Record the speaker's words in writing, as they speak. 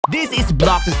This is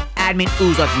Blox's admin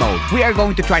UZOTH mode. We are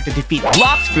going to try to defeat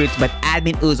Blox fruits, but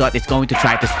admin UZOTH is going to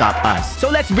try to stop us. So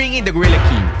let's bring in the Gorilla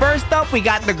King. First up, we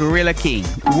got the Gorilla King.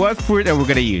 What fruit are we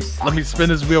gonna use? Let me spin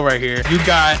this wheel right here. You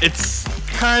got, it's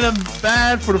kind of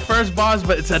bad for the first boss,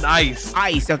 but it's an ice.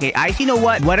 Ice, okay. Ice, you know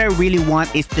what? What I really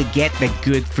want is to get the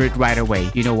good fruit right away.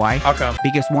 You know why? How come?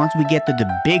 Because once we get to the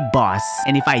big boss,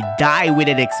 and if I die with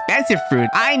an expensive fruit,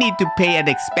 I need to pay an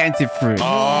expensive fruit.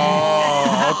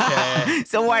 Oh, okay.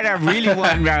 So what I really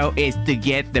want now is to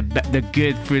get the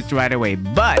good fruits right away.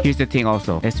 But here's the thing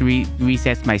also. Let's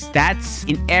reset my stats.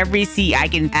 In every sea, I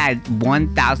can add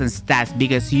 1,000 stats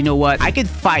because you know what? I can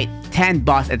fight 10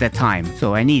 boss at a time.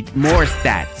 So I need more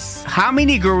stats. How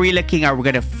many Gorilla King are we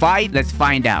gonna fight? Let's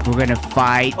find out. We're gonna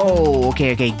fight. Oh,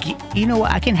 okay. You know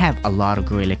what? I can have a lot of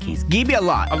Gorilla Kings. Give me a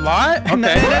lot. A lot?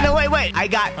 Okay. No, wait. I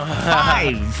got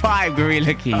five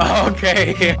Gorilla Kings.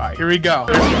 Okay. All right, here we go.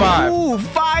 There's 5. Ooh,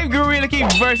 5 Gorilla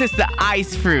Kings versus the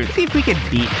ice fruit. See if we can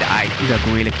beat the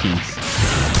Gorilla Kings.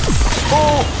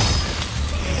 Oh.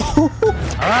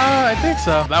 I think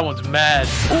so. That one's mad.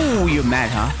 Ooh, you're mad,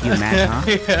 huh? You're mad, huh?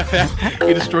 Yeah.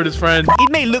 He destroyed his friend. It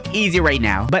may look easy right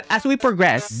now, but as we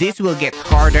progress, this will get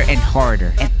harder and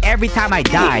harder. And every time I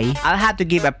die, I'll have to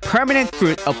give a permanent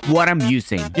fruit of what I'm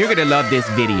using. You're gonna love this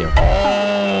video.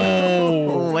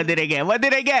 Oh, what did I get? What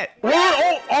did I get?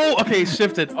 Oh, okay,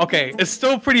 shifted. Okay, it's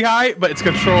still pretty high, but it's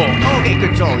control. Okay,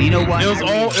 control. You know what? It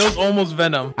was almost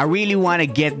venom. I really want to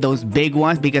get those big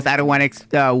ones because I don't want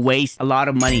to waste a lot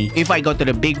of money. If I go to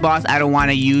the big boss, I don't want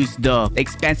to use the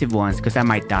expensive ones because I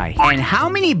might die. And how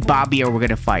many Bobby are we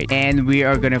gonna fight? And we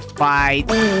are gonna fight.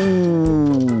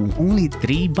 Ooh, only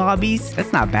 3 Bobbies?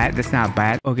 That's not bad. That's not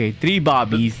bad. Okay, 3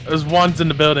 Bobbies. There's one's in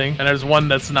the building, and there's one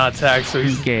that's not tagged, so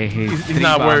he's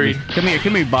not worried. Come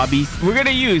here, Bobbies. We're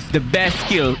gonna use the best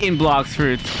skill in Blox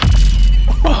fruits.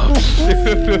 Oh,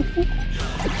 shoot.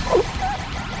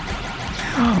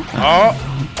 Oh.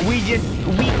 We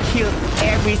killed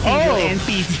every single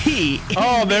NPC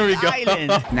in there we go.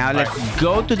 island. Now let's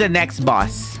go to the next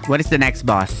boss. What is the next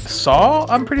boss? Saw,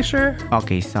 I'm pretty sure.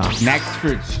 Okay, Saw. Next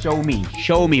fruit. Show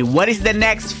me. What is the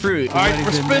next fruit? All right,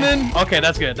 we're spinning. Okay,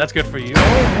 that's good. That's good for you.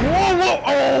 Whoa.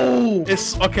 Oh,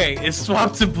 it's okay. It's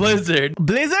swapped to Blizzard.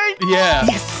 Blizzard? Yeah.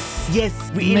 Yes,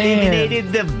 we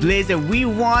eliminated the Blizzard. We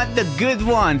want the good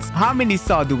ones. How many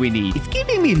Saw do we need? It's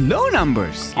giving me low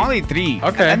numbers. Only 3.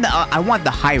 Okay. And I want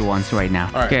the high ones right now.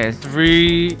 All right. Okay.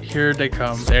 3. Here they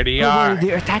come. There they are.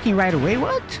 They're attacking right away?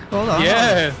 What? Hold on.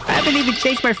 Yeah. I haven't even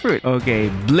changed my fruit. Okay,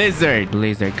 Blizzard.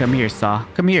 Come here, Saw.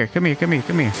 Come here. Can we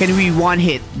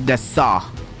one-hit the Saw?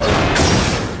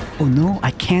 Oh no, I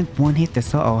can't one-hit the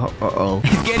Saw. Uh-oh.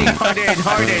 It's getting harder and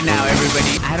harder now,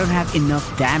 everybody. I don't have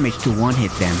enough damage to one-hit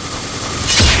them.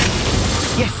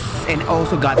 Yes, and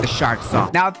also got the Shark Saw.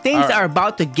 Now, things are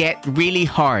about to get really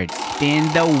hard. Spin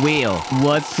the wheel.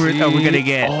 What fruit are we gonna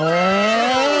get?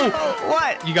 Oh!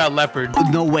 What? You got leopard.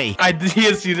 No way.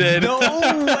 Yes, you did. No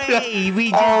way.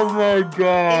 We just my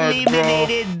God,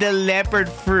 eliminated the leopard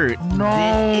fruit. No,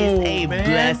 this is a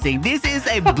blessing. This is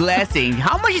a blessing.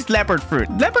 How much is leopard fruit?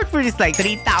 Leopard fruit is like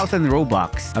 3,000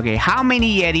 Robux. Okay, how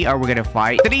many Yeti are we gonna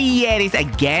fight? 3 Yetis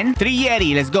again? 3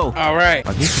 Yeti. Let's go. All right.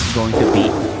 Oh, this is going to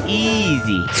be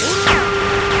easy.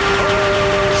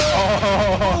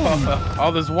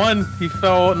 Oh, there's one. He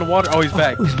fell in the water. Oh, he's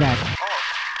back. Who's back?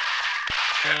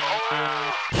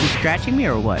 You scratching me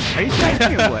or what? Are you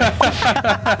scratching me or what?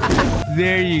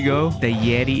 There you go. The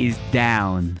Yeti is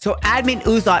down. So admin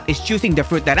UZOTH is choosing the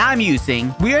fruit that I'm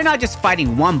using. We are not just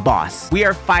fighting one boss. We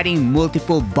are fighting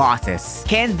multiple bosses.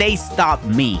 Can they stop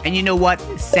me? And you know what?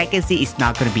 Second C is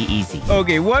not going to be easy.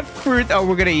 Okay, what fruit are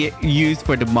we going to use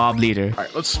for the mob leader? All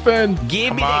right, let's spin.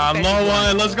 Give me the low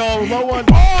one. Let's go. Low one.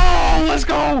 Oh, let's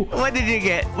go. What did you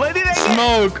get? What did I get?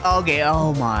 Smoke. Okay,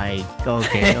 oh my.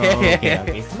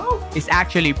 Okay. Smoke. It's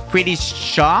actually pretty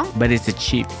strong, but it's a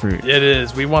cheap fruit. It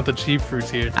is. We want the cheap fruits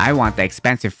here. I want the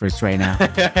expensive fruits right now.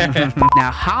 Now,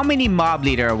 how many mob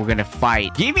leader are we gonna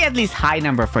fight? Give me at least high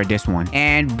number for this one.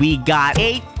 And we got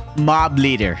 8 mob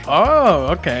leader. Oh,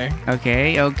 okay.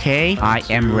 Okay. I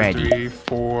am ready. 3,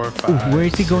 4, 5. Ooh, where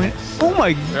is he going? Oh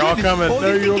my god. They're all coming.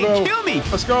 There you go. Kill me.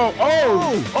 Let's go.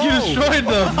 Oh, you destroyed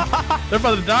them. They're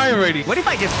about to die already. What if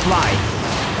I just fly?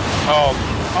 Oh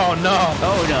no.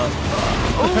 Oh no.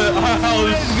 Oh,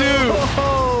 shoot.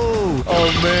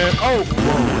 Oh man. Oh.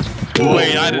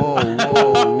 Wait, I didn't.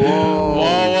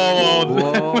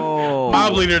 Whoa.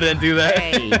 Mob leader didn't do that.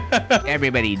 Hey,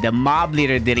 everybody, the mob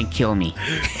leader didn't kill me.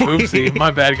 Oopsie,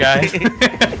 my bad, guy.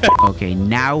 Okay,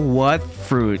 now what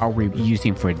fruit are we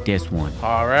using for this one?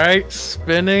 All right,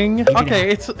 spinning. Okay,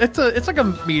 it's like a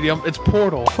medium. It's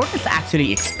portal. Portal's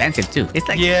actually expensive too. It's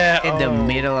like in the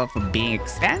middle of being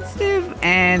expensive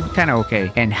and kind of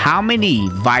okay. And how many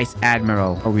Vice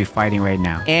Admiral are we fighting right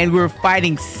now? And we're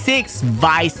fighting 6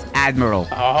 Vice Admiral.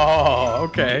 Oh,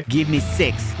 okay. Give me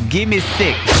 6. Give me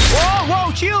 6.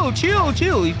 Whoa, chill.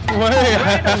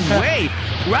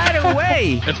 Right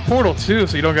away. It's portal too,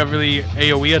 so you don't get really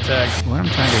AoE attacks. What I'm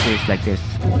trying to do is like this.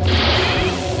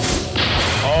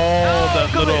 Oh,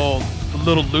 that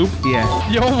little loop.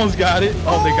 Yeah. You almost got it.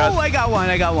 Oh, they got. I got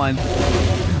one.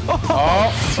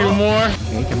 Oh, 2 more.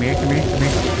 Okay, come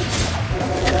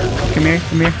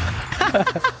here.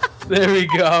 There we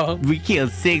go. We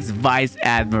killed 6 Vice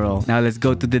Admiral. Now let's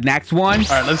go to the next one. All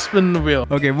right, let's spin the wheel.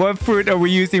 Okay, what fruit are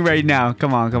we using right now?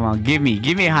 Come on. Give me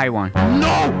a high one.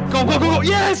 No! Go!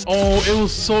 Yes! Oh, it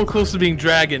was so close to being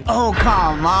dragon. Oh,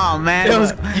 come on, man. It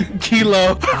was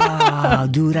Kilo. Oh,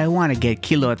 dude, I want to get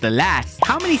Kilo at the last.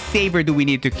 How many saber do we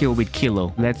need to kill with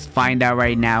Kilo? Let's find out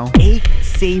right now. 8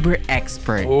 saber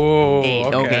expert. Oh,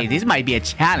 8. Okay, this might be a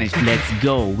challenge. Let's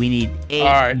go. We need 8. All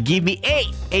right. Give me 8.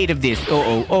 8 of this.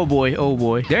 Oh boy.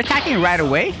 They're attacking right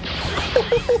away?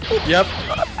 Yep.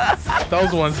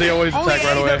 Those ones, they always attack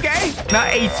right away. Okay. Not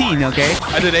 18, okay?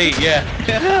 I did 8, yeah.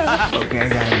 Okay, I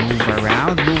gotta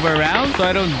move around so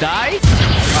I don't die.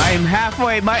 I'm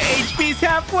halfway. My HP's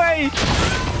halfway.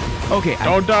 Okay.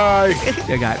 Don't die.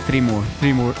 I got 3 more.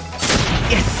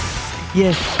 Yes.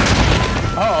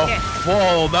 Uh-oh. Yes.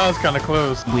 Whoa, that was kind of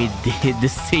close. We did the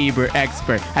saber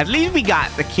expert. At least we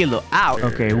got the Kilo out.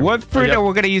 Okay, what fruit are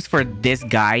we gonna use for this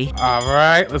guy? All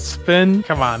right, let's spin.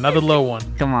 Come on, another low one.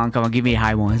 Come on. Give me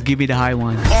high ones. Give me the high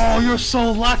ones. Oh, you're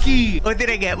so lucky. What did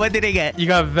I get? You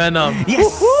got Venom.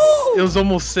 Yes. It was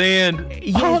almost sand.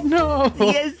 Yes. Oh, no.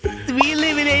 Yes, we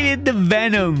eliminated the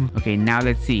Venom. Okay, now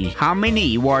let's see. How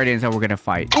many Wardens are we gonna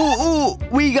fight? Ooh,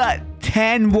 we got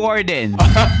 10 Wardens.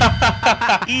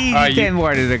 Easy 10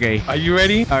 Wardens, okay. Are you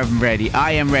ready? I'm ready.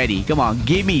 I am ready. Come on,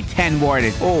 give me 10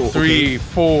 Wardens. Oh, 3,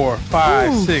 4,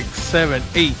 5, 6, 7,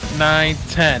 8, 9,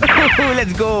 10.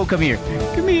 Let's go. Come here,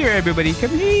 everybody.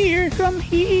 Come here.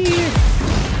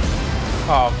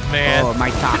 Oh, man. Oh, my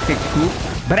toxic poop.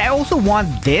 But I also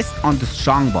want this on the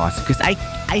strong boss because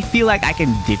I feel like I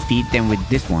can defeat them with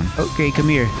this one. Okay, come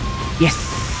here. Yes.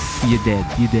 You dead.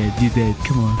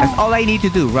 Come on. That's all I need to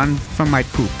do. Run from my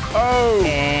poop. Oh.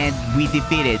 And we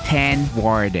defeated 10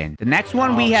 Warden. The next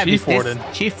one we have is this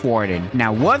Chief Warden.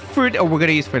 Now, what fruit are we going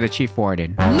to use for the Chief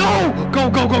Warden? No! Go.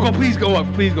 Please go up.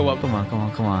 Come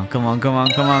on.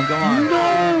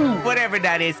 No! Whatever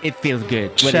that is, it feels good.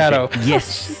 What Shadow.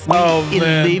 Yes. We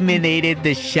eliminated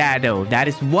the Shadow. That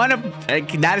is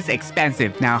that is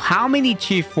expensive. Now, how many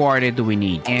Chief Warden do we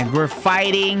need? And we're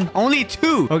fighting only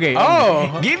 2. Okay.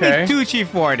 Give me 2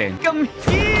 Chief Warden. Come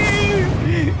here.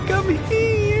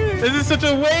 This is such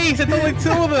a waste. It's only 2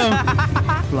 of them.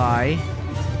 Fly.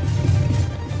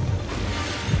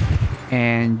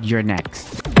 And you're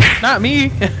next. Not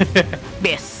me.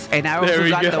 Yes. And I also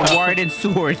got the Warden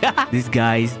Sword. This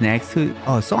guy is next.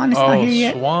 Oh, Swan is not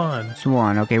here yet?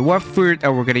 Swan. Okay, what fruit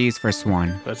are we going to use for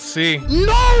Swan? Let's see.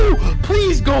 No!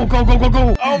 Please go.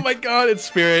 Oh my god, it's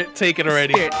Spirit. Take it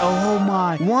already. Spirit. Oh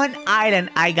my. One island,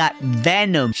 I got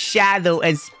Venom, Shadow,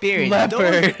 and Spirit.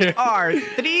 Leopard. Those are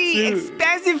 3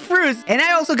 expensive fruits. And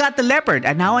I also got the Leopard.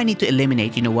 And now I need to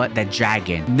eliminate, you know what? The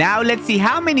Dragon. Now let's see.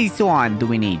 How many Swan do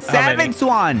we need? 7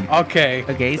 Swan. Okay.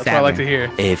 Okay, that's 7. what I like to hear.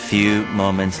 A few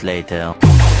moments later.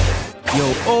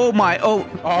 Yo, oh my, oh,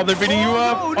 they're beating you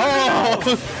up.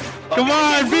 Come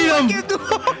on, beat him.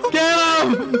 Get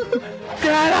him.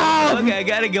 Okay, I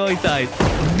gotta go inside.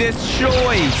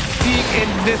 Destroy. Seek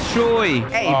and destroy.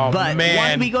 Hey, but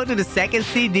once we go to the second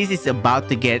seed, this is about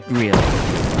to get real.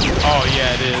 Oh,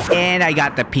 yeah, it is. And I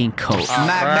got the pink coat.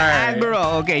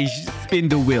 Admiral. Okay, spin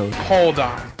the wheel. Hold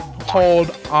on.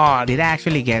 Did I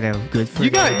actually get a good fruit?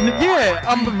 You got, yeah,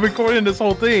 I'm recording this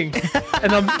whole thing.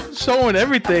 And I'm showing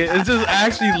everything. It's just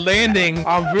actually landing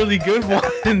on really good ones.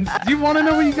 Do you want to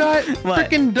know what you got? What?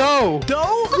 Freaking dough.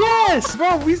 Dough? Yes,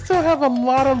 bro. We still have a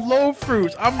lot of low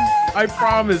fruits. I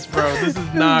promise, bro. This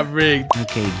is not rigged.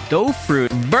 Okay, dough fruit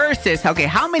versus. Okay,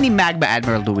 how many Magma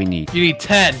Admiral do we need? You need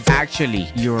 10. Actually,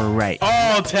 you're right.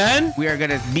 Oh, 10? We are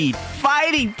gonna be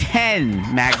fighting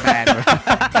 10 Magma Admiral.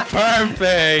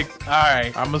 Perfect. All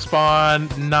right, I'm gonna spawn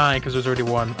 9 because there's already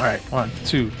 1. All right, 1,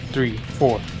 2, 3,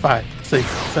 4, 5, 6,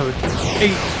 7,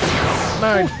 8,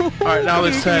 9. All right, now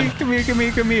let's 10. Come here,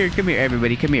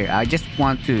 everybody, come here. I just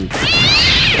want to.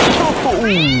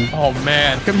 Oh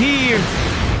man. Come here.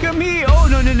 Oh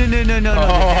no. no. The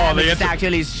Oh, damage is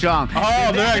actually strong.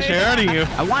 Oh, they're actually hurting you.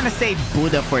 I want to say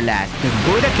Buddha for last. Because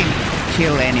Buddha can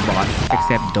kill any boss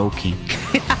except Doki.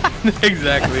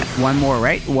 Exactly. One more,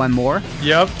 right? One more.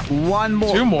 Yep. One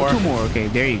more. Two more. Two more. Okay,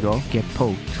 there you go. Get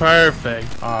poked.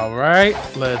 Perfect. All right.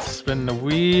 Let's spin the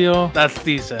wheel. That's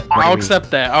decent. I'll accept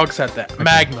that. I'll accept that. Okay.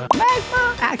 Magma.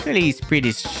 Magma actually is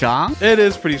pretty strong. It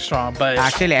is pretty strong, but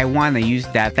actually I want to use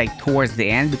that like towards the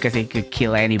end because it could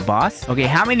kill any boss. Okay,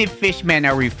 how many fishmen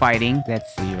are we fighting?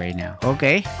 Let's see right now.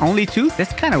 Okay, only 2.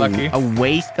 That's kind of a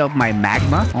waste of my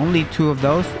magma. Only 2 of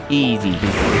those. Easy.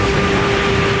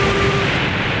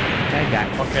 I got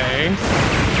it. Okay.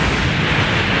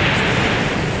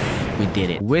 We did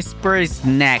it. Whisper is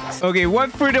next. Okay,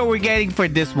 what fruit are we getting for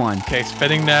this one? Okay,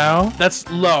 spinning now. That's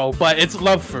low, but it's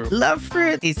love fruit. Love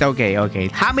fruit is okay. Okay.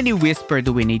 How many whisper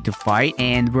do we need to fight?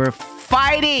 And we're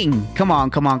fighting. Come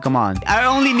on. I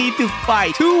only need to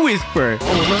fight 2 whisper.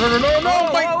 Oh,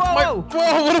 no. Whoa,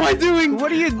 what am I doing?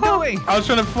 What are you doing? I was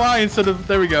trying to fly instead of...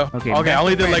 There we go. Okay, I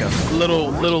only did like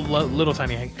little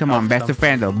tiny... Come on, best of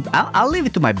friendo. I'll leave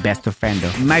it to my best of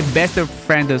friendo. My best of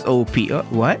friendo's OP.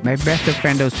 What? My best of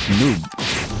friendo's noob.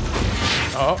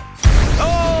 Oh,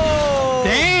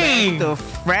 dang! Best of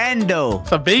friendo.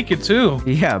 It's a bacon too.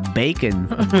 Yeah, bacon.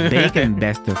 Bacon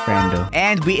best of friendo.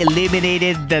 And we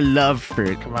eliminated the love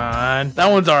fruit. Come on. That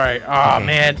one's alright. Oh, okay.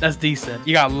 Man, that's decent.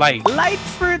 You got light. Light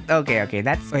fruit? Okay.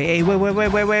 That's... Hey,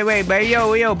 wait. But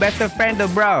yo, best of friendo,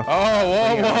 bro.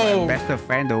 Oh, whoa. Best of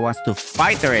friendo wants to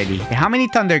fight already. How many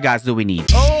thunder gods do we need?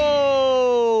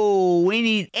 Oh, we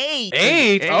need 8.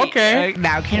 8? Okay.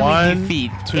 Now, can we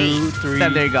defeat 2, 3,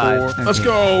 thunder gods? 4. Let's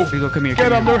go. Come here. Get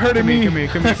them. They're hurting me.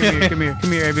 Come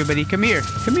here, everybody. Come here.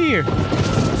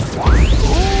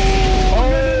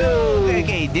 Oh,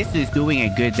 okay, this is doing a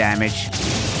good damage.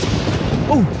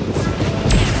 Oh.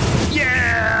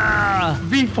 Yeah.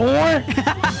 V4?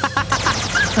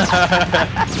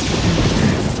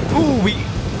 Ooh,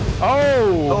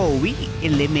 we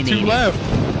eliminated 2 left.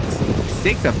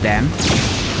 6 of them.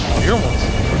 Oh, you're almost...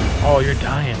 Oh, you're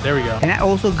dying. There we go. And I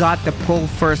also got the Pearl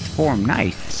First Form.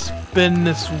 Nice. Spin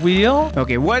this wheel.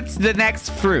 Okay, what's the next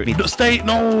fruit?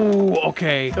 No.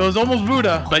 Okay. It was almost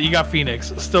Buddha, but you got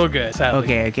Phoenix. Still good,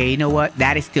 sadly. Okay. You know what?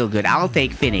 That is still good. I'll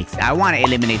take Phoenix. I want to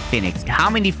eliminate Phoenix. How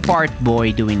many fart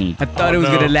boy do we need? I thought it was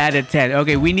going to land at 10.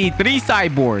 Okay, we need 3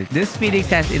 cyborgs. This Phoenix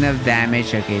has enough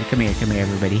damage. Okay, come here,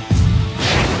 everybody.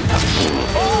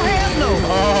 Oh, hell no.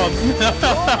 Oh, no.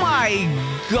 Oh, my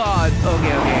God.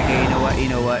 Okay. You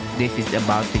know what? This is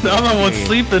about to get the other one's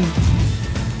sleeping.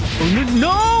 Oh,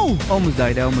 no! Almost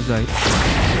died. Oh!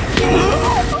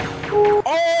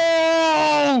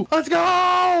 Let's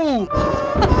go!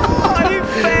 I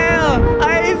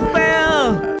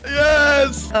fell!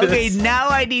 Yes! Okay, now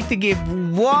I need to give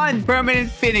 1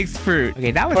 permanent Phoenix fruit.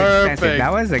 Okay, that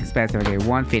was expensive. Okay,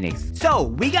 1 Phoenix. So,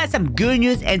 we got some good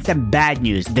news and some bad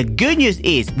news. The good news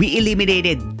is we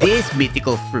eliminated these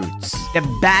mythical fruits. The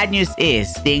bad news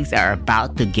is things are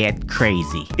about to get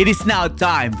crazy. It is now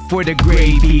time for the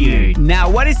Greybeard. Now,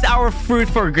 what is our fruit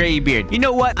for Greybeard? You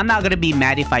know what? I'm not gonna be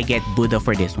mad if I get Buddha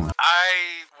for this one.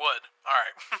 I would.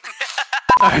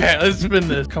 All right, let's spin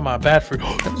this. Come on, bad fruit.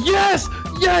 Yes!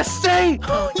 Stay!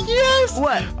 Yes!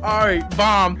 What? All right,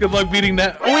 bomb. Good luck beating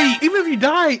that. Oh, wait, even if you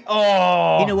die.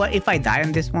 Oh. You know what? If I die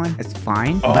on this one, it's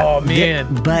fine. Oh,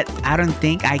 man. But I don't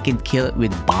think I can kill it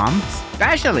with bombs.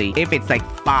 Especially if it's like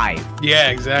 5. Yeah,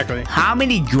 exactly. How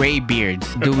many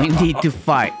Greybeards do we need to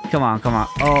fight? Come on.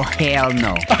 Oh, hell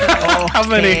no. Oh, how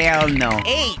many? Hell no.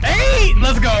 8.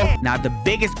 Let's go. Now, the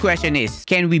biggest question is,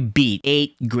 can we beat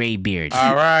 8 Greybeards?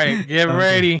 All right, get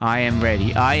ready. I am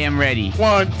ready.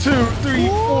 1, 2, 3,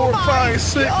 4, 5,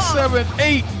 6, 7,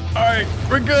 8. All right,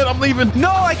 we're good. I'm leaving.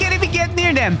 No, I can't even get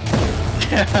near them.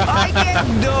 I can't.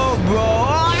 No,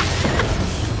 bro.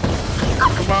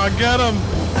 Come on, get him.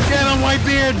 Get him,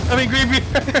 Whitebeard. Greybeard.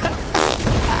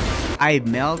 I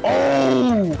melt.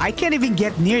 Oh! I can't even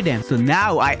get near them. So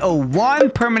now I owe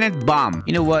 1 permanent bomb.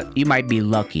 You know what? You might be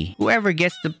lucky. Whoever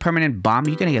gets the permanent bomb,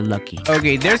 you're gonna get lucky.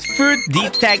 Okay, there's fruit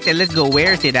detected. Let's go.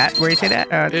 Where is it at?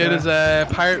 It is a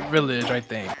pirate village, I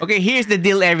think. Okay, here's the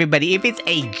deal, everybody. If it's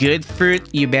a good fruit,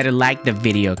 you better like the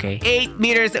video, okay? 8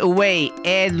 meters away,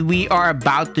 and we are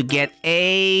about to get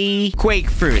a quake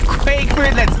fruit.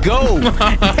 Let's go.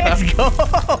 Let's go.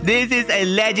 This is a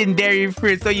legendary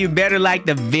fruit, so you better like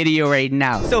the video right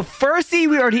now. So first C,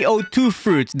 we already owe 2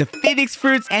 fruits. The Phoenix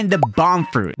fruits and the bomb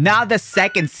fruit. Now the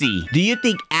second C. Do you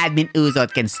think Admin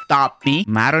UZOTH can stop me?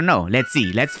 I don't know. Let's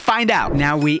see. Let's find out.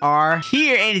 Now we are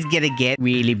here and it's gonna get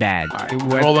really bad.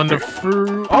 Rolling the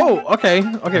fruit. Oh, okay.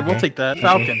 Okay, we'll take that.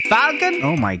 Falcon. Falcon?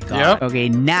 Oh my god. Yep. Okay,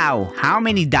 now how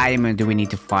many diamonds do we need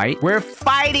to fight? We're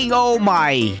fighting. Oh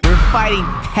my. We're fighting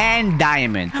 10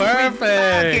 diamonds.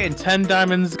 Perfect. 10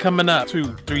 diamonds coming up. 2,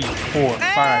 3, 4,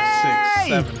 5, 6,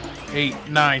 7, 8,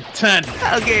 9, 10.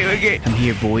 Okay. Come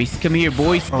here, boys. Come here,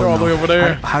 boys. They're all the way over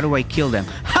there. How do I kill them?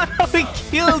 How do I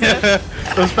kill them?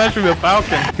 Especially the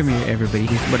Falcon. Come here, everybody.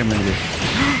 This is what I'm gonna do.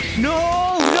 No!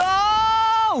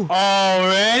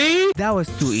 Already? That was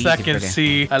too easy. Second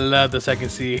C. I love the second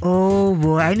C. Oh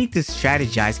boy, I need to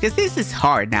strategize because this is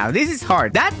hard now. This is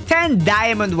hard. That 10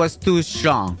 diamond was too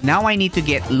strong. Now I need to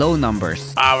get low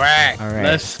numbers. All right.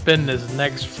 Let's spin this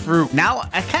next fruit. Now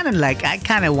I kind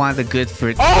of want a good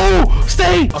fruit. Oh,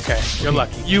 stay. Okay, you're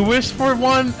lucky. You wished for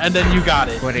one and then you got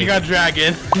it. You got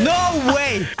dragon. No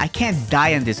way. I can't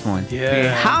die on this one. Yeah. Okay,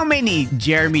 how many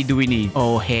Jeremy do we need?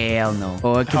 Oh, hell no.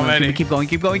 Oh, how many? Keep going.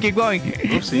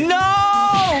 Oopsie.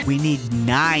 No! We need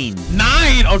 9.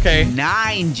 9? Okay.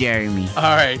 9 Jeremy.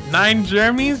 All right. 9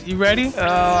 Jeremys. You ready?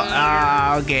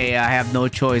 Okay. I have no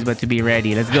choice but to be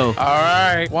ready. Let's go. All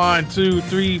right. 1, 2,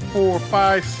 3, 4,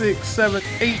 5, 6, 7,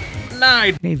 8,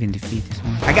 9. They even defeat this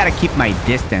one. I gotta keep my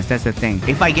distance. That's the thing.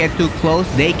 If I get too close,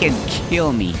 they can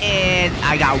kill me. And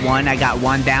I got one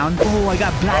down. Oh, I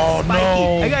got black spiky.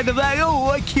 No. I got the black. Oh,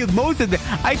 I killed most of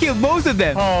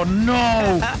them. Oh,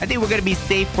 no. I think we're gonna be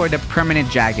safe for the permanent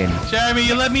dragon. Jeremy,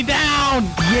 you let me down.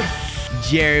 Yes.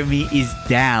 Jeremy is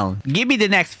down. Give me the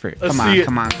next fruit. Come on.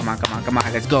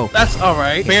 Let's go. That's all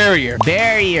right. Barrier.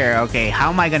 Okay, how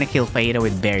am I gonna kill fajita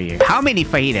with barrier? How many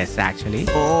fajitas actually?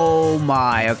 Oh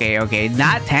my. Okay.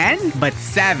 Not 10, but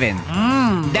 7.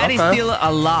 That is still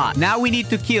a lot. Now we need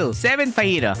to kill 7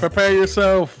 fajita. Prepare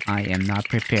yourself. I am not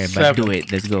prepared, 7. but do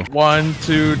it. Let's go. 1,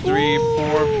 2, 3,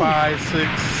 4, 5,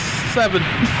 6, 7.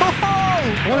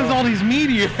 What is all these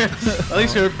meteors? At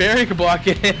least your barrier can block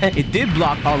it. It did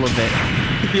block all of it.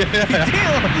 Yeah.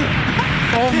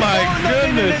 Oh my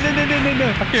goodness. No.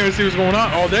 I can't even see what's going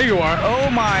on. Oh, there you are.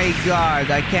 Oh my god.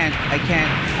 I can't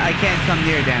come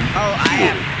near them. Oh, I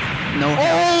have no help.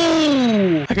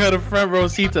 Oh! I got a front row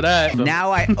seat to that.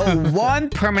 Now I owe 1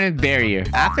 permanent barrier.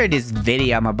 After this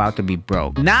video, I'm about to be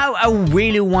broke. Now I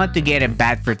really want to get a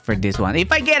bad fruit for this one.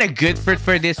 If I get a good fruit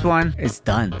for this one, it's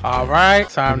done. All right,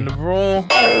 time to roll.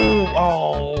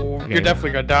 Oh, you're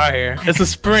definitely gonna die here. It's a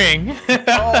spring.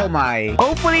 Oh my.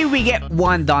 Hopefully we get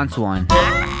 1 Don's one.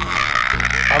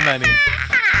 How many?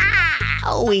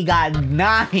 Oh, we got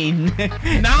 9.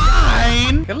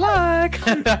 9? Good luck.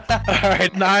 All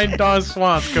right, 9 Dawn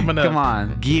Swans coming up. Come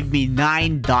on, give me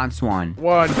 9 Don Swan.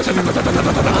 1, 2, 3, 4, 5,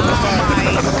 Oh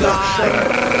my god.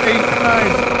 8,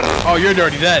 9. Oh, you're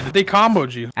already dead. They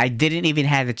comboed you. I didn't even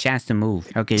have a chance to move.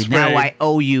 Okay, Spring. now I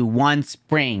owe you 1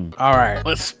 spring. All right,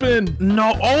 let's spin.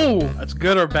 No, oh, that's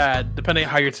good or bad, depending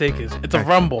on how your take is. It's a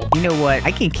rumble. You know what?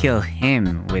 I can kill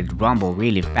him with rumble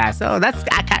really fast. Oh, that's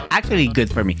actually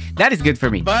good for me. That is good for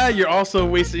me. But you're also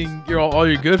wasting all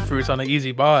your good fruits on an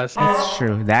easy boss. That's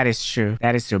true. That is true.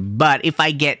 But if I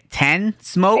get 10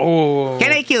 smoke,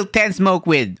 can I kill 10 smoke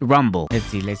with rumble? Let's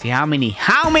see. How many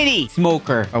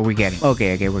smoker are we getting?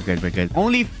 Okay, we're good.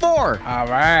 Only 4. All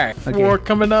right, 4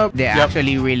 coming up. They're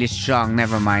actually really strong.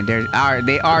 Never mind. They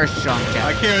are strong.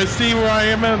 I can't see where I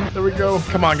am in. There we go.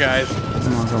 Come on, guys.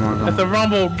 Come on. That's a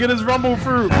rumble. Get his rumble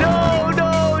fruit. No.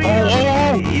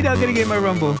 You're not gonna get my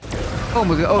rumble.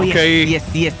 Almost. Oh, okay.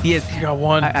 Yes. You got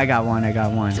 1. I got one.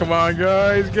 Come on,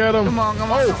 guys. Get him. Come on.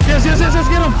 Oh, yes.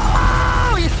 Get him.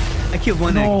 Oh, yes. I killed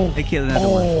one egg. I killed another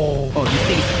one. Oh, this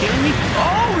thing is killing me.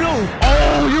 Oh, no.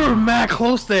 Oh, you were mad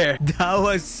close there. That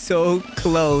was so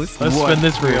close. Let's spin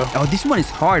this reel. Oh, this one is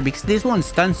hard because this one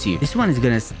stuns you. This one is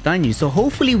gonna stun you. So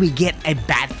hopefully we get a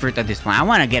bad fruit of this one. I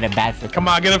want to get a bad fruit. Come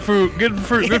on, get a fruit. Good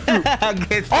fruit.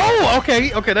 Oh, okay.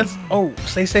 That's. Oh,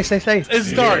 stay.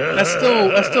 It's dark. That's still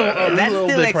a little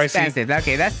bit expensive. pricey.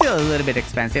 Okay, that's still a little bit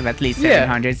expensive. At least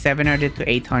 700 to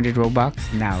 800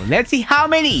 Robux. Now let's see how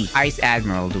many Ice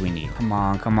Admiral do we need. Come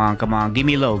on. Give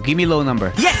me low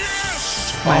number. Yes.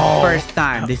 My first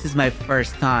time. This is my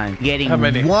first time getting How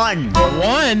many? 1.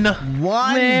 1?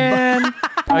 Man.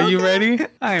 Are you ready?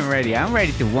 I'm ready. I'm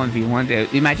ready to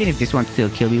 1v1. Imagine if this one still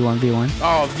kill me 1v1.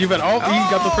 Oh, you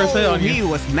got the first hit on you. He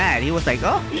was mad. He was like,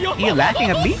 oh, you're laughing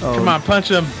at me? Oh. Come on, punch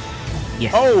him.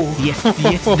 Yes. Oh. Yes.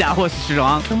 Yes. That was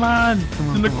strong. Come on.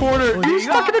 In the corner. Oh, You're yeah.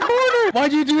 stuck in the corner.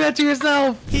 Why'd you do that to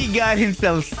yourself? He got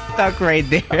himself stuck right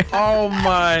there. Oh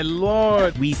my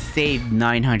lord. We saved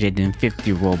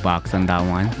 950 Robux on that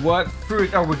one. What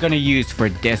fruit are we gonna use for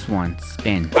this one?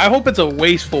 Spin. I hope it's a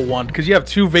wasteful one because you have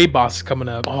 2 raid bosses coming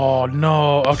up. Oh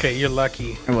no. Okay, you're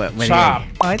lucky. What Chop.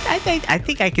 Oh, I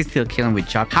think I can still kill him with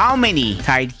chop. How many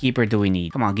Tidekeeper do we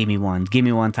need? Come on, give me one. Give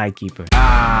me one Tidekeeper.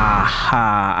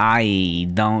 I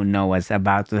don't know what's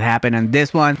about to happen on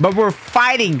this one, but we're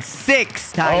fighting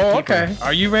 6 Tidekeeper. Oh, okay.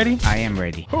 Are you ready? I am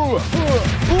ready. Ooh,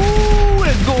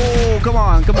 let's go. Come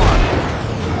on, come on.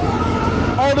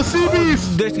 Oh, the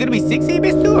CBs. There's gonna be 6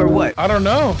 CBs too, or what? I don't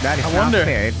know. That is I not wonder.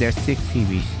 fair if there's 6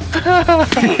 CBs.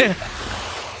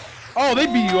 Oh, they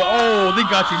beat you. Oh, they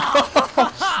got you.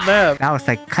 Oh, snap. That was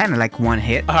like kind of like one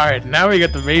hit. All right, now we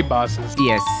get the raid bosses.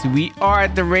 Yes, we are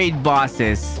at the raid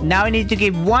bosses. Now we need to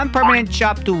give 1 permanent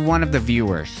chop to one of the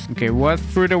viewers. Okay, what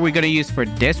fruit are we gonna use for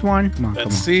this one? Come on,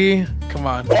 Let's see. Come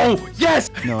on. Oh, yes.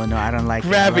 No, I don't like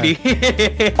Gravity.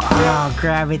 Oh,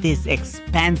 gravity is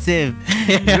expensive.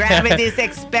 Gravity is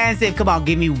expensive. Come on,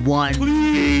 give me 1.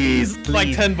 Please.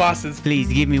 Like 10 bosses. Please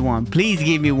give me 1. Please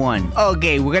give me 1.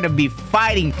 Okay, we're gonna be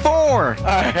fighting 4. All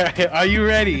right, are you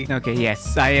ready? Okay,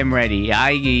 yes, I am ready.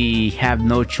 I have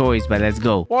no choice, but let's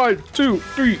go. 1, 2,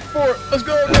 3, 4. Let's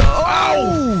go.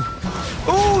 Oh!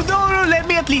 Oh, no, let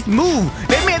me at least move.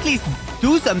 Let me at least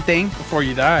do something. Before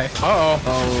you die. Uh-oh.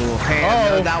 Oh, hey,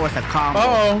 no, that was a combo.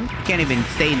 Uh-oh. Can't even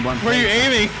stay in one place. Where are you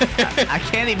aiming? I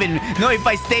can't even. No, if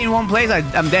I stay in one place,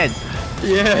 I'm dead.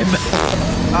 Yeah.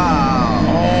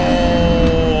 Oh.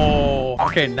 Oh.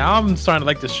 Okay, now I'm starting to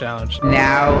like this challenge.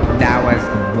 Now that was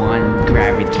 1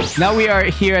 gravity. Now we are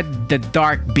here at the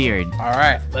dark beard. All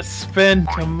right, let's spin.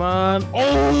 Come on.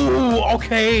 Oh,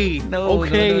 okay. Okay. No.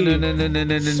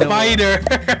 Spider.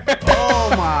 Oh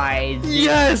my.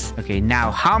 Yes. Okay,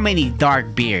 now how many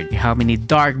dark beard? How many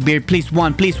dark beard? Please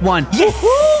 1, please 1. Yes.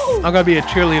 I'm gonna be a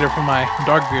cheerleader for my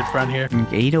dark beard friend here.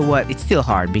 Okay, you know what? It's still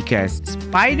hard because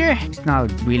Spider is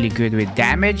not really good with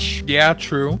damage, Yeah,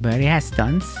 true. but it has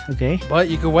stuns. Okay. But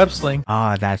you can web sling.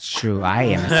 Oh, that's true. I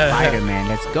am a Spider-Man.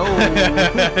 Let's go.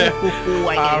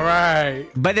 All right.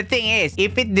 But the thing is,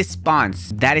 if it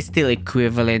despawns, that is still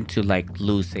equivalent to like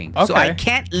losing. So I Okay.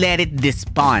 can't let it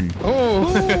despawn. Oh.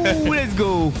 Ooh, let's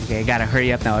go. Okay, I gotta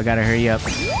hurry up now. I gotta hurry up.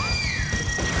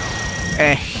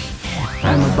 Eh,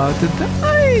 I'm about to die.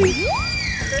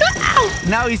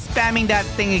 Now he's spamming that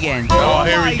thing again. Oh,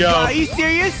 here my we go. God, are you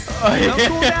serious? Oh, No yeah.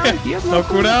 cooldown? You have No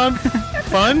cooldown?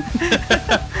 Fun?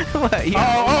 What? You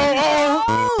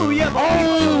Oh, you have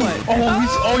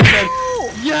he's dead.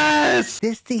 Yes!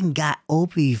 This thing got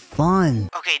OP fun.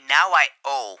 Okay, now I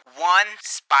owe 1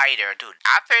 spider. Dude,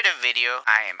 after the video,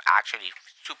 I am actually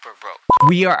super broke.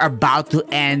 We are about to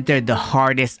enter the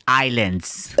hardest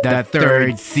islands, the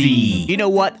third sea. You know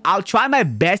what? I'll try my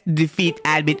best to defeat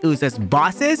Admin Uza's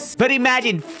bosses, but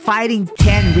imagine fighting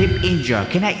 10 Rip Indra.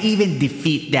 Can I even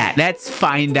defeat that? Let's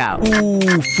find out. Ooh,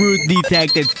 fruit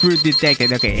detected, fruit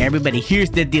detected. Okay, everybody,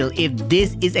 here's the deal. If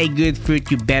this is a good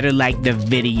fruit, you better like the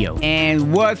video.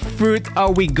 And what fruit are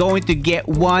we going to get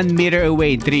 1 meter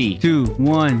away? 3, 2,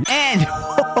 1, and...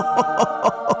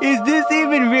 Is this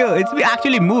even real? It's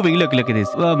actually moving. Look at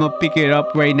this. Well, I'm gonna pick it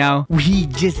up right now. We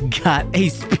just got a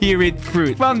spirit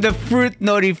fruit from the fruit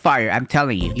notifier. I'm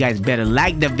telling you, you guys better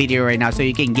like the video right now so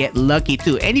you can get lucky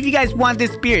too. And if you guys want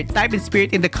this spirit, type in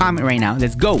spirit in the comment right now.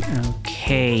 Let's go.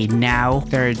 Okay, now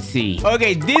third sea.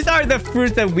 Okay, these are the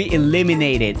fruits that we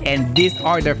eliminated, and these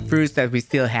are the fruits that we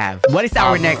still have. What is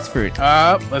our next fruit?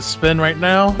 Let's spin right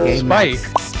now. Okay, Spike.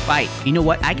 Max. Spike. You know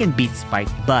what? I can beat Spike,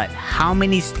 but how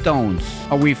many stones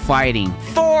are we fighting?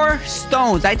 4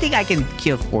 stones. I think I can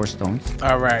kill 4 stones.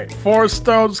 All right. 4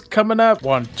 stones coming up.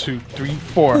 1, 2, 3,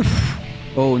 4.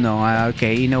 Oh no.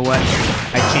 Okay, you know what?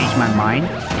 I changed my mind.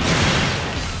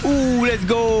 Ooh, let's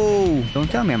go. Don't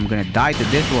tell me I'm gonna die to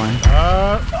this one.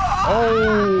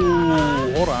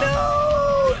 Hold on.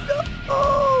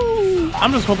 No.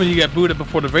 I'm just hoping you get booted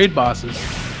before the raid bosses.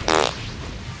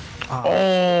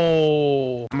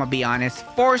 Oh. I'm gonna be honest.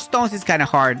 4 stones is kind of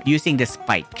hard using the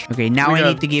spike. Okay, now I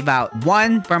need to give out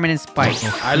 1 permanent spike.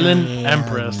 Island Hell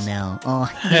Empress. No. Oh,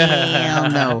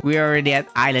 hell no. We're already at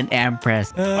Island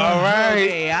Empress. All right.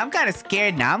 Okay, I'm kind of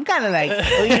scared now. I'm kind of like,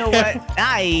 oh, you know what?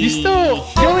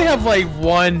 You only have like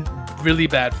 1 really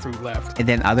bad fruit left. And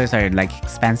then others are like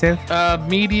expensive.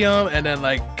 Medium, and then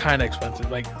like kind of expensive,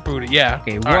 like booty. Yeah.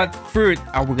 Okay, All what right. fruit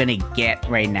are we gonna get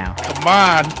right now? Come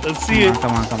on, let's see it.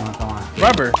 Come on.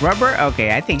 Rubber. Rubber?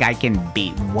 Okay, I think I can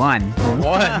beat 1.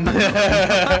 1.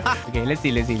 Okay, let's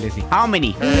see. How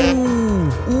many?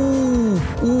 Ooh.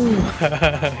 Ooh.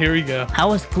 Here we go. I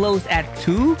was close at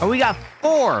 2. Oh, we got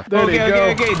 4. There okay, they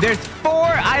okay, go. okay. There's 4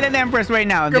 Island Empress right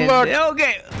now. Good luck.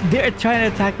 Okay. They're trying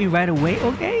to attack me right away.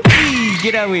 Okay.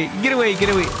 Get away. Get away. Get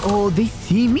away. Oh, they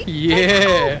see me?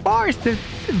 Yeah. How far is the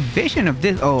vision of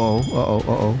this? Oh,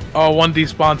 one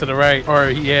despawn to the right. Or,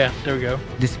 yeah. There we go.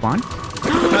 This spawn?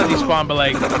 Not despawn, but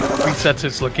like resets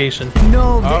its location.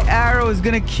 No, the arrow is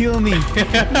gonna kill me.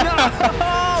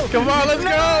 No! Come on, let's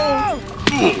go!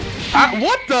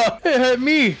 What the? It hit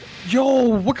me. Yo,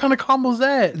 what kind of combo is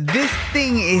that? This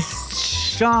thing is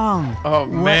strong. Oh,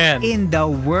 man. What in the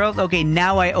world? Okay,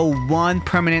 now I owe 1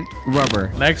 permanent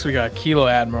rubber. Next, we got Kilo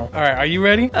Admiral. All right, are you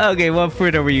ready? Okay, what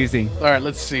fruit are we using? All right,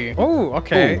 let's see. Oh,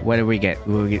 okay. Ooh, what do we get?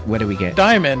 What do we get?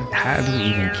 Diamond. How do we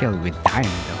even kill with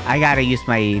diamond though? I gotta use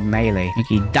my melee.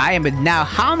 Okay, diamond. Now,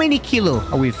 how many kilo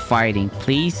are we fighting?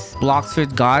 Please, Blox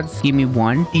with gods, give me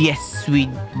 1. Yes, we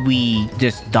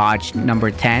just dodged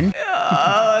number 10.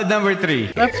 Number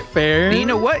 3. That's fair. You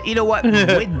know what?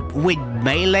 with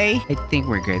melee, I think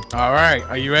we're good. All right,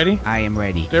 are you ready? I am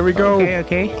ready. There we go.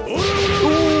 Okay.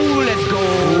 Ooh, let's go.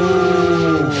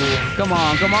 Come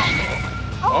on.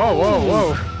 Oh,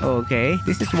 whoa. Okay,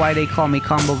 this is why they call me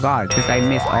combo god, because I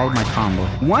miss all my combo.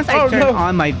 Once I turn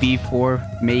on my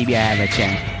V4, maybe I have a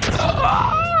chance.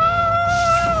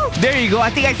 There you go. I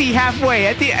think I see halfway.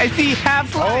 I see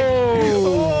halfway.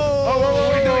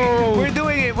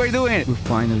 We're doing it. We're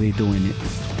finally doing it.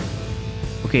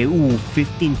 Okay, ooh,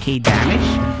 15k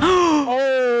damage.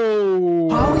 Oh.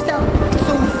 How is that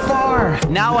so far?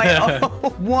 Now I owe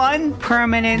 1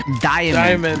 permanent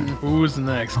diamond. Who's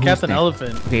next? Captain next?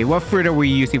 Elephant. Okay, what fruit are we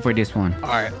using for this one? All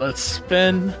right, let's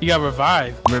spin. You got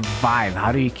revive. Revive.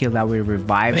 How do you kill that with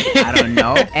revive? I don't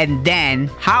know. And then,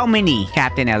 how many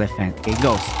Captain Elephant? Okay,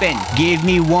 go. Spin. Give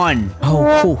me 1.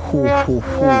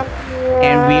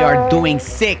 And we are doing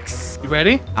 6. You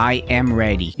ready? I am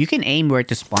ready. You can aim where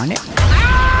to spawn it.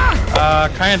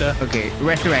 Kinda. Okay,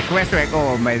 resurrect.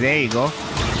 Oh, my, there you go.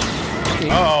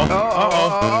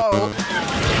 Uh-oh.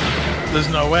 There's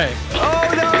no way. Oh,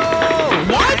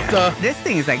 no! What the? This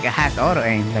thing is like, it has auto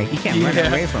aim. Like, you can't run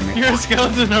away from it. You're a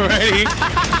skeleton already.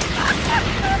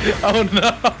 Oh,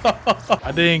 no.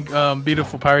 I think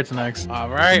Beautiful Pirates next. All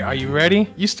right, are you ready?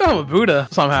 You still have a Buddha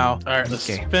somehow. All right, let's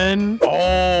spin.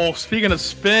 Oh, speaking of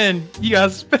spin, you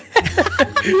got spin.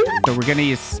 So we're gonna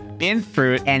use spin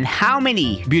fruit. And how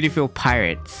many beautiful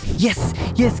pirates? Yes,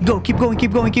 go. Keep going.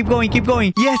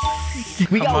 Yes,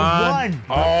 we got 1.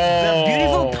 Oh. The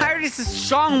beautiful pirate is a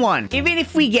strong one. Even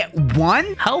if we get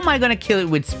 1, how am I gonna kill it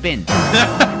with spin?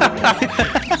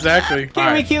 Exactly.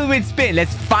 Can we kill it with spin?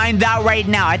 Let's find out right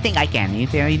now. I think I can.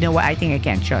 You know what? I think I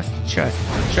can. Trust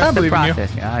the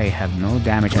process. I have no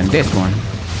damage on this one.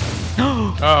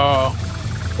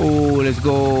 Oh, let's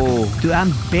go. Dude,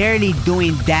 I'm barely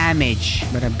doing damage.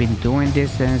 But I've been doing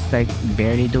this since like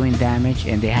barely doing damage.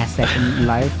 And it has second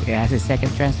life. It has a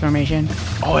second transformation.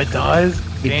 Oh, it does?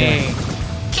 Dang.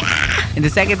 And the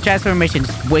second transformation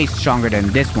is way stronger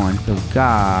than this one. So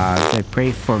God, I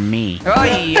pray for me.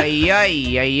 Ay.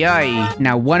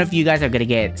 Now one of you guys are gonna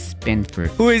get spin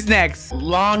fruit. Who is next?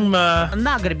 Longma. I'm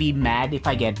not gonna be mad if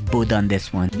I get Buddha on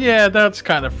this one. Yeah, that's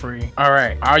kind of free. All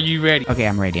right, are you ready? Okay,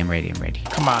 I'm ready.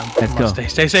 Come on. Let's go.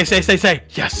 Stay.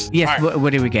 Yes. Yes, Right.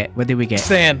 what did we get?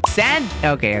 Sand. Sand?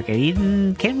 Okay.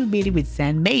 Can we beat it with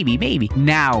sand? Maybe.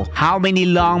 Now, how many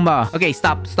Longma? Okay,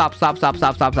 stop.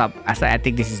 I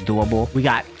think this is doable. We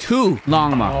got 2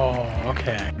 Longma. Oh,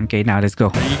 okay. Okay, now let's go.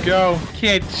 There you go.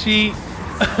 Can't cheat.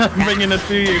 I'm bringing it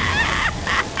to you.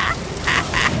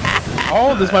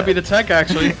 Oh, this might be the tech,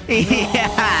 actually.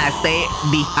 Yeah, stay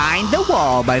behind the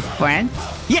wall, my friend.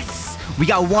 Yes! We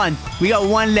got 1. We got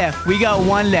 1 left.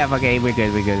 Okay, we're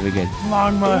good.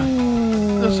 Longma.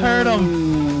 Just hurt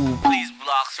him. Please,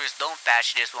 Bloxers, don't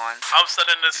patch this one. I'm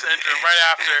setting this engine right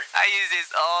after. I use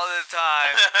this all the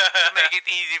time to make it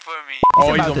easy for me.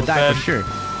 Oh, He's he's about to almost die dead.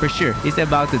 for sure. He's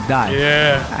about to die.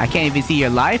 Yeah. I can't even see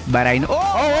your life, but I know. Oh!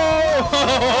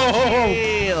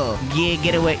 Yeah,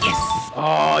 get away. Yes.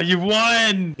 Oh, you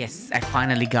won. Yes, I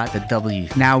finally got the W.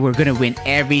 Now we're gonna win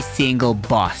every single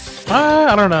boss.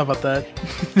 I don't know about that.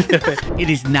 It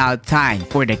is now time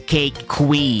for the Cake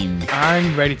Queen.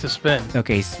 I'm ready to spin.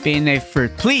 Okay, spin a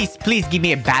fruit. Please give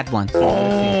me a bad one.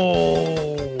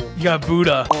 Oh, you got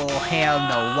Buddha. Oh, hell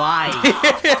no. Why?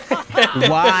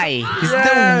 Why? This is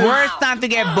the worst time to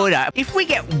get Buddha. If we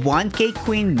get 1 Cake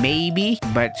Queen, maybe,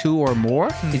 but 2 or more,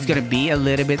 it's gonna be a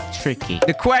little bit tricky.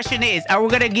 The question is, are we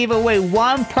gonna give away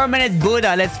 1 permanent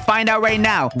Buddha? Let's find out right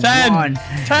now. 10.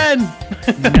 10.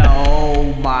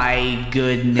 No, my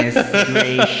goodness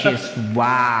gracious.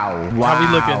 Wow. How we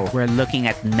looking? We're looking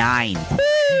at 9.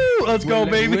 Let's go,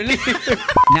 baby.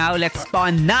 Now let's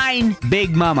spawn 9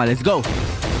 Big Mama. Let's go.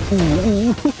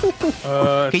 Ooh.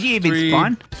 Can you even 3,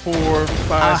 spawn? 4,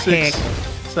 5, 6,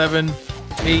 7,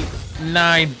 8,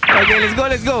 9. Okay, let's go,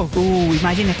 let's go. Ooh,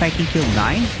 imagine if I can kill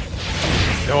 9.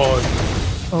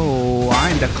 Oh,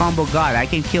 I'm the combo god. I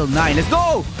can kill 9. Let's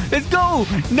go. Let's go.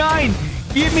 9.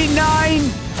 Give me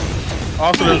 9.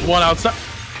 Also, there's one outside.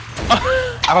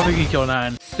 I don't think he killed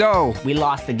 9. So, we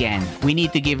lost again. We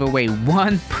need to give away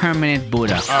 1 permanent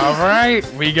Buddha. All right,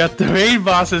 we got the raid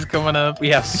bosses coming up. We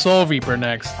have Soul Reaper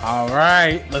next. All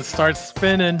right, let's start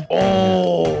spinning.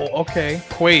 Oh, okay.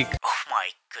 Quake. Oh my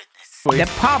goodness.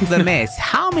 The problem is,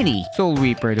 how many Soul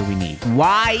Reaper do we need?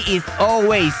 Why is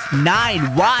always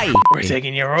 9? Why? We're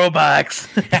taking your Robux.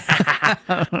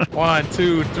 1,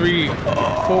 2, 3, 4,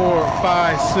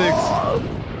 5,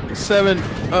 6, 7, 8,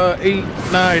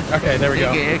 9. Okay, there we go.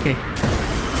 Okay.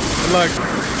 Good luck.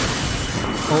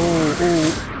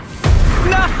 Oh.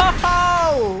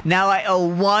 No! Now I owe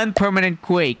 1 permanent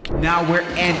Quake. Now we're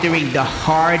entering the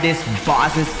hardest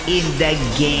bosses in the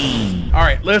game. All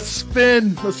right, let's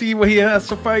spin. Let's see what he has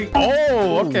to fight.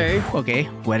 Oh, okay. Ooh. Okay,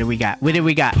 what do we got? What do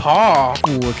we got? Paw.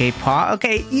 Ooh, okay, Paw.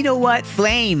 Okay, you know what?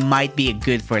 Flame might be a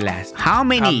good for last. How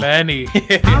many? How many?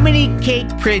 How many Cake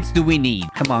Prince do we need?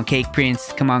 Come on, Cake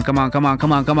Prince. Come on,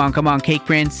 Cake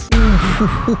Prince.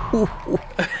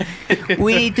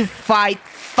 We need to fight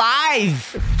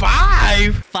 5.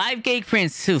 5 Cake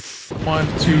Prince. Oof. 1,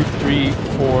 2, 3,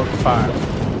 4,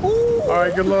 5. Ooh. All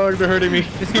right, good luck. They're hurting me.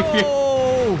 Let's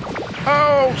go.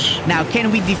 Ouch. Now,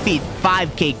 can we defeat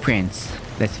 5 Cake Prince?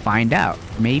 Let's find out.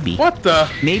 Maybe. What the?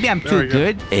 Maybe I'm too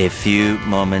good. A few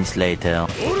moments later.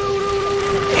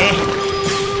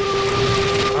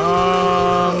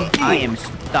 I am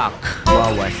stuck.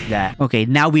 What was that? Okay,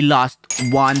 now we lost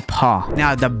 1 paw.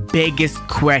 Now the biggest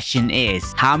question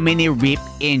is, how many Rip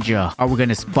Indra are we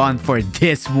gonna spawn for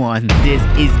this one? This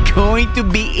is going to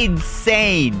be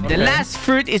insane. Okay. The last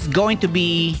fruit is going to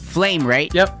be flame,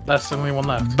 right? Yep, that's the only one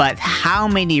left. But how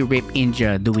many Rip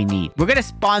Indra do we need? We're gonna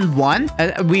spawn 1.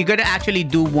 We're gonna actually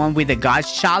do 1 with the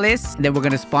God's Chalice. Then we're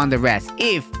gonna spawn the rest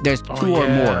if there's 2 or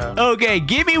more. Okay,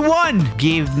 give me 1.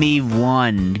 Give me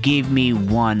 1. Give me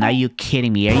 1. Are you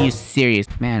kidding me? Are you serious?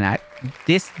 Man,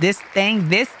 this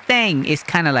thing is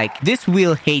kind of like, this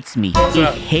wheel hates me.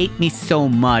 It hates me so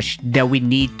much that we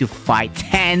need to fight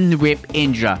 10 Rip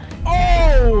Indra.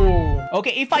 Oh!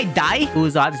 Okay, if I die,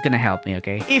 UZOTH is gonna help me,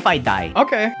 okay? If I die.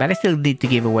 Okay. But I still need to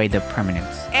give away the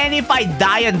permanents. And if I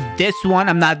die on this one,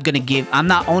 I'm not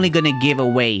only gonna give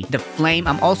away the flame,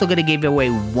 I'm also gonna give away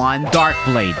 1 dark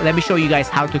blade. Let me show you guys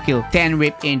how to kill 10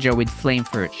 Rip Indra with flame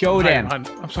fruit. Show them. I'm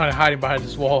trying to hide behind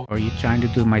this wall. Are you trying to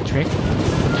do my trick?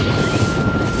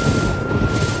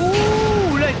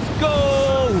 Ooh, let's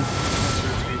go!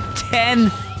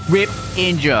 10 Rip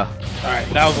Indra. All right,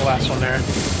 that was the last one there.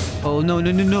 Oh, no,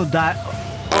 that...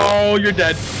 Oh, you're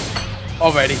dead.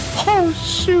 Already. Oh,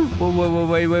 shoot.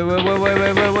 Wait.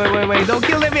 Don't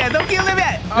kill him yet.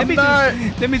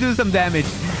 Let me do some damage.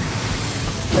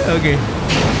 Okay.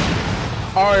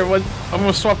 All right, I'm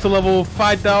going to swap to level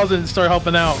 5,000 and start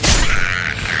helping out.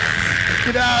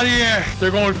 Get out of here.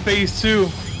 They're going phase 2.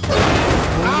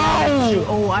 Ow!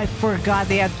 Oh, I forgot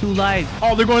they had 2 lives.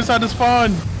 Oh, they're going inside the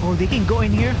spawn. Oh, they can go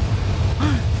in here.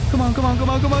 Come on. Kill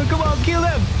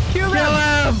them.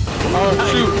 Oh,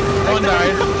 shoot. 1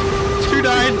 died. 2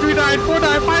 died. 3 died. 4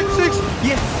 died. 5, 6.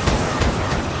 Yes.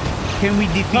 Can we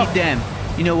defeat them?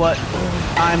 You know what?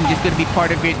 I'm just going to be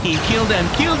part of your team. Kill them.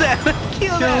 Kill them.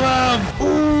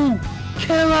 Ooh.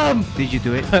 Kill them. Did you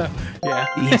do it? Yeah.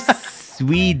 Yes.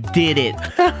 We did it.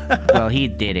 Well, he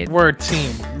did it. We're a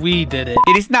team. We did it.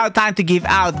 It is now time to give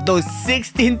out those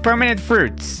 16 permanent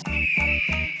fruits.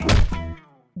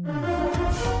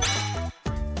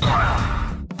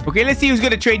 Okay, let's see who's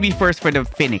gonna trade me first for the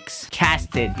Phoenix.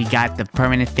 Casted, we got the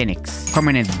permanent Phoenix.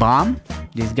 Permanent Bomb.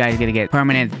 This guy's gonna get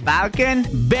permanent Falcon,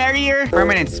 Barrier,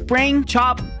 permanent Spring,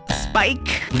 Chop,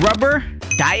 Spike, Rubber,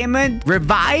 Diamond,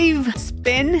 Revive,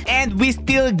 Spin, and we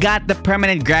still got the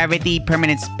permanent Gravity,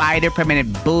 permanent Spider,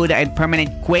 permanent Buddha, and permanent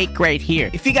Quake right here.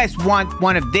 If you guys want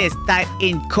one of this, type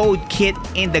in code KIT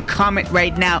in the comment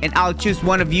right now, and I'll choose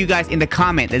one of you guys in the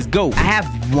comment. Let's go. I have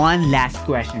one last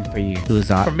question for you.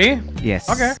 UZOTH. For me? Yes.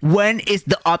 Okay. When is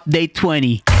the update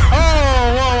 20?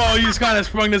 Oh, you just kind of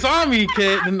sprung this on me,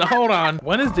 Kitt. And hold on.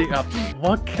 When is the update?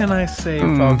 What can I say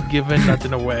without giving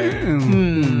nothing away?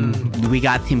 We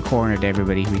got him cornered,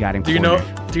 everybody. We got him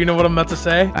cornered. Do you know what I'm about to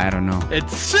say? I don't know.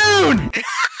 It's soon!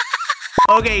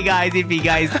 Okay, guys, if you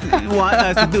guys want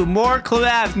us to do more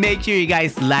collabs, make sure you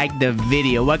guys like the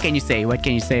video. What can you say? What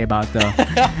can you say about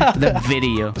the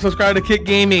video? Subscribe to Kitt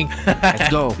Gaming.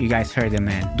 Let's go. You guys heard it,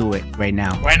 man. Do it right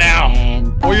now. Right now.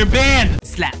 And or you're banned.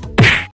 slap.